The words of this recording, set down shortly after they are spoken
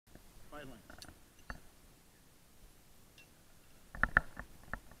idling.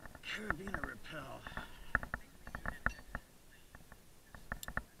 Carabiner rappel.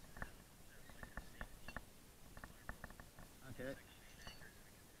 Okay.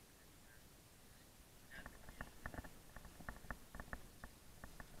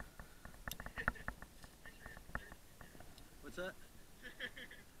 What's that?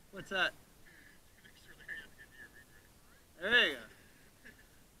 What's that? There you go.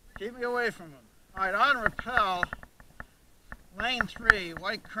 Keep me away from them. All right, on rappel, lane 3,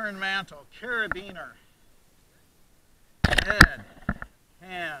 white kern mantle, carabiner, head,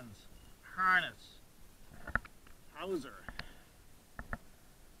 hands, harness, hauser.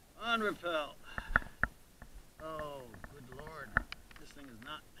 On rappel. Oh, good Lord. This thing is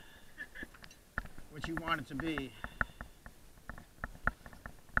not what you want it to be.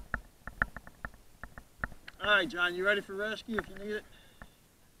 All right, John, you ready for rescue if you need it?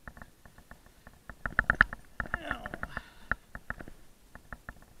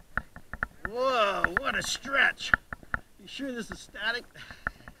 Whoa, what a stretch. You sure this is static?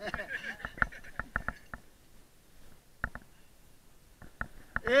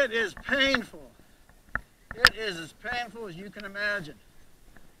 It is painful. It is as painful as you can imagine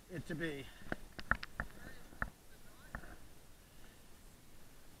it to be.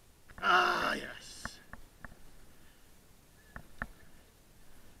 Ah, yes.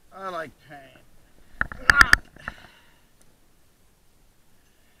 I like pain. Ah.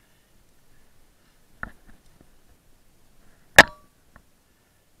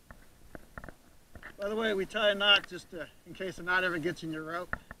 By the way, we tie a knot just in case the knot ever gets in your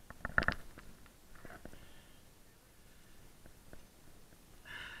rope.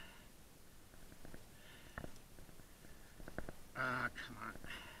 Ah, come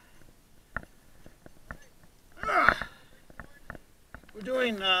on. Ah. We're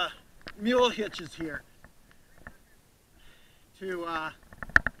doing mule hitches here to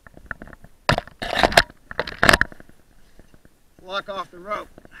lock off the rope.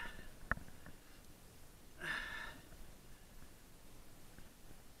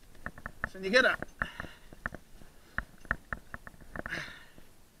 So when you get a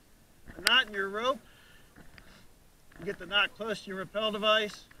knot in your rope, you get the knot close to your rappel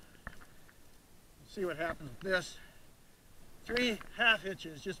device. See what happens with this. 3 half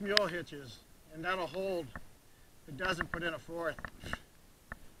hitches, just mule hitches, and that'll hold. If it doesn't, put in a 4th.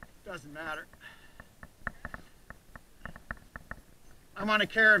 Doesn't matter. I'm on a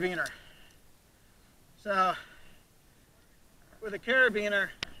carabiner. So with a carabiner,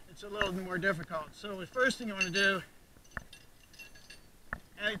 it's a little more difficult. So the first thing you want to do,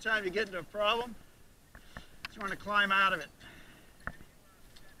 anytime you get into a problem, is you want to climb out of it.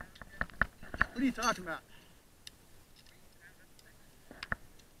 What are you talking about?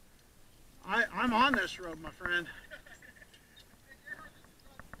 I'm on this rope, my friend.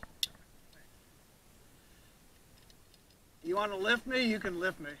 You want to lift me? You can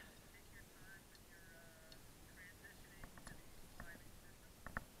lift me.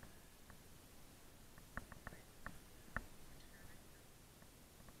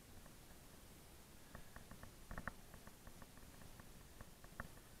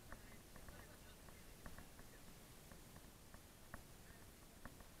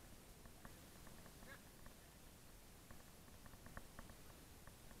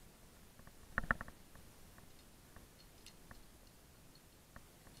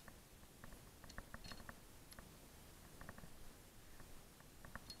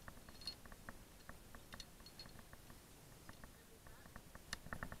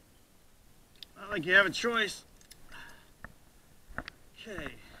 Not like you have a choice.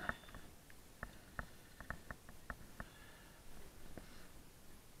 Okay.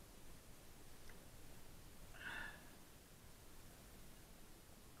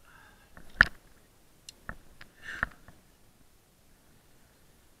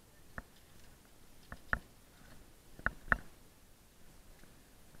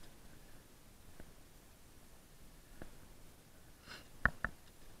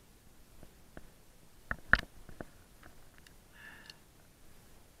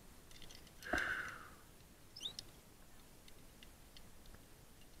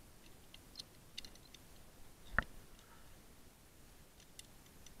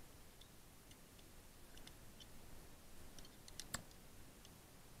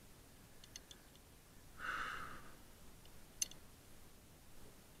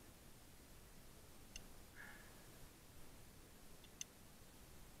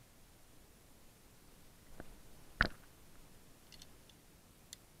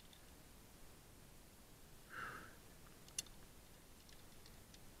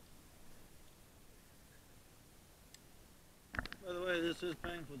 boy, this is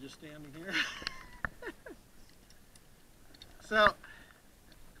painful just standing here. So,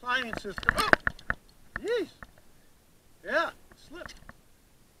 climbing system. Oh! Jeez. Yeah, it slipped.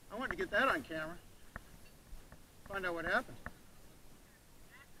 I wanted to get that on camera. Find out what happened.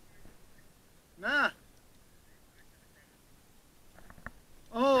 Nah.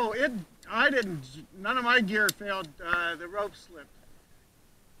 Oh, I didn't, none of my gear failed. The rope slipped.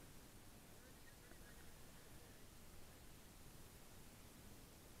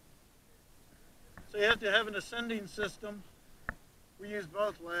 So you have to have an ascending system. We use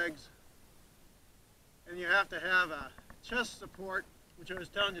both legs. And you have to have a chest support, which I was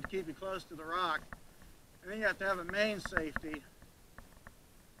telling you to keep you close to the rock. And then you have to have a main safety.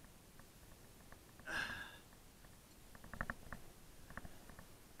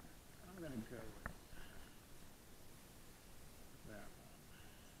 I'm going to go with that one.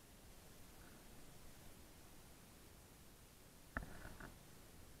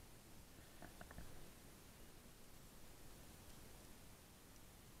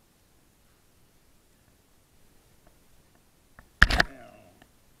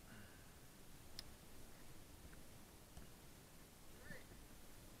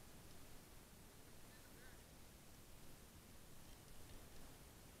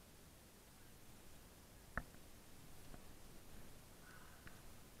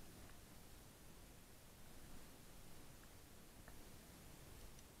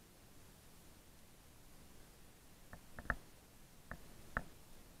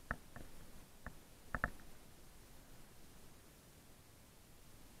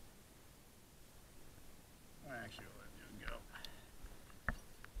 Actually, I'll let you go.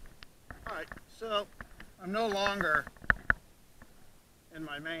 Alright, so I'm no longer in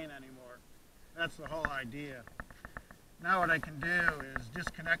my main anymore. That's the whole idea. Now what I can do is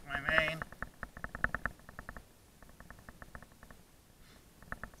disconnect my main.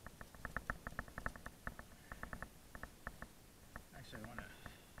 Actually, I want to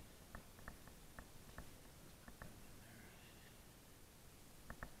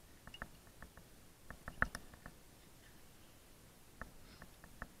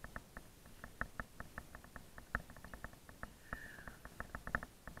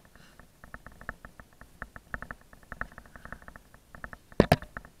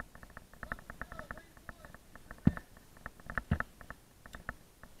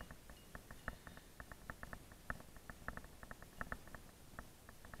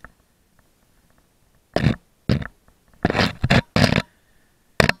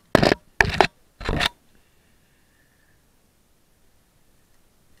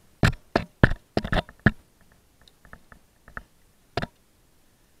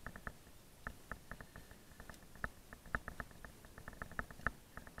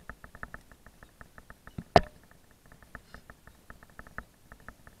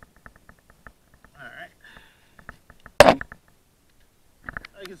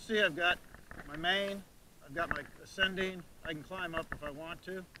you can see I've got my main, I've got my ascending, I can climb up if I want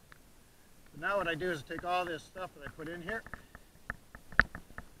to. But now what I do is take all this stuff that I put in here,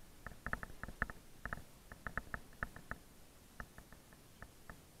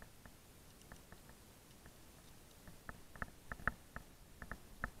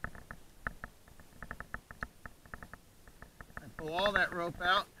 I pull all that rope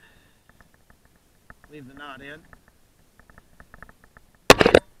out, leave the knot in.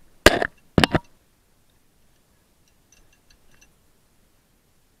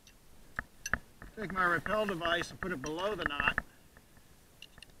 Take my rappel device and put it below the knot.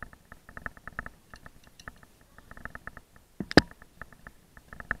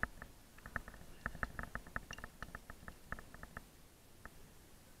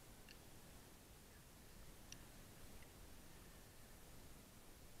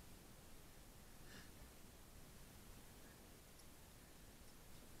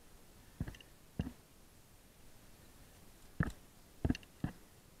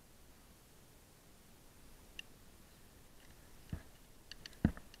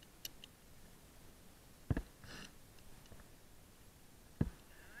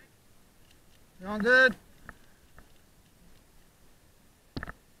 Going good?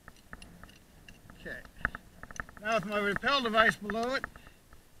 Okay. Now with my rappel device below it,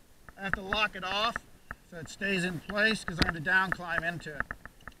 I have to lock it off so it stays in place because I'm going to down climb into it.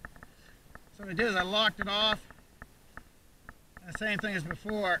 So what I did is I locked it off. And the same thing as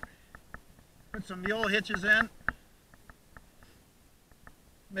before. Put some mule hitches in.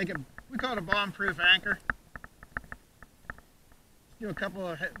 Make it, we call it a bomb-proof anchor. Do a couple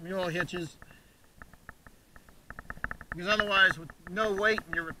of mule hitches. Because otherwise, with no weight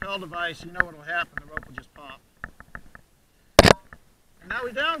in your rappel device, you know what will happen. The rope will just pop. now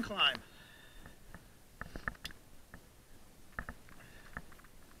we down climb.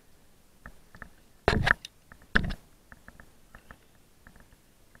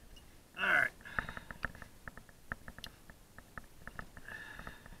 All right.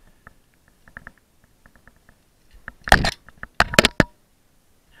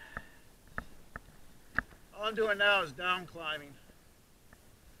 All I'm doing now is down climbing.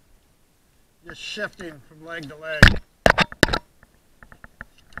 Just shifting from leg to leg.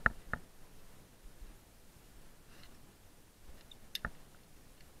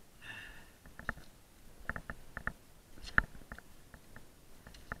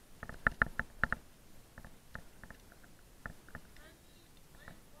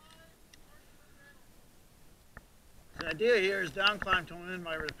 The idea here is down climb to win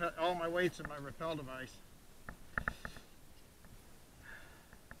my all my weights in my rappel device.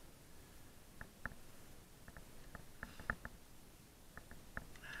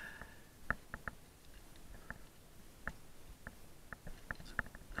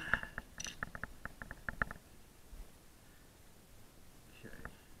 Okay.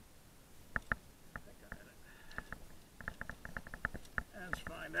 I think I had it. Let's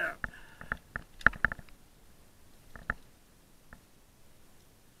find out.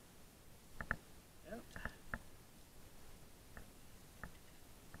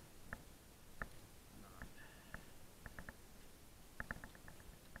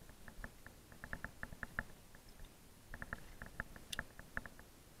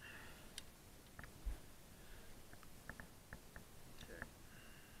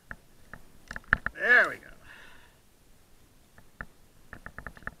 There we go.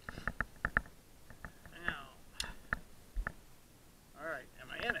 Now, all right, am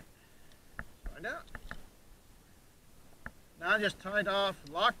I in it? Find out. Now just tied off,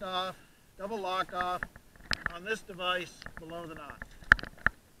 locked off, double locked off on this device below the knot.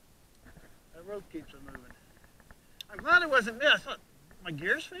 That rope keeps it moving. I'm glad it wasn't this. Look, my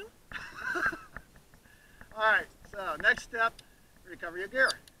gears fail? All right, so next step, recover your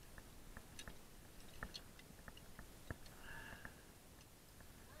gear.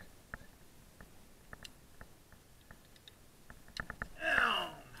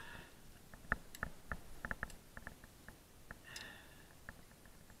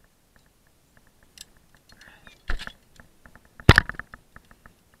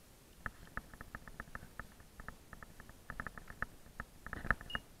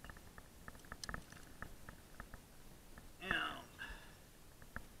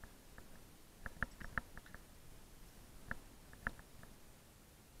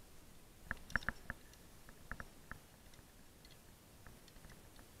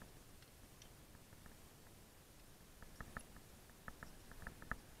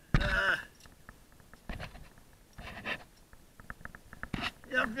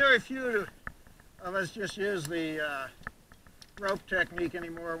 Yeah, very few of us just use the rope technique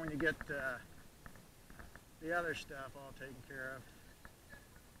anymore when you get the other stuff all taken care of.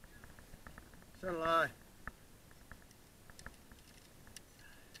 So do I.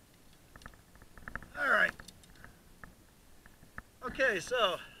 All right. Okay,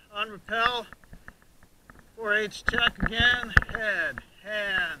 so on rappel, 4/8 check again, head,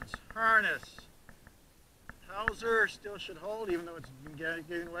 hands, harness. Hauser still should hold even though it's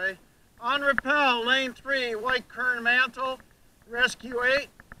giving away. On rappel, lane 3, white kern mantle, rescue 8,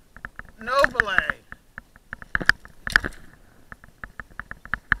 no belay.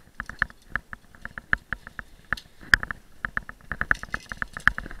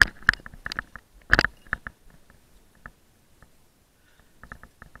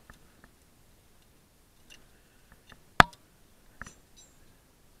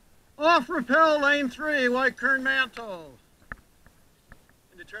 Off rappel, lane 3, white kern mantle.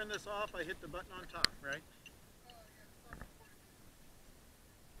 And to turn this off, I hit the button on top, right?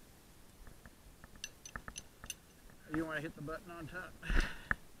 Or you want to hit the button on top?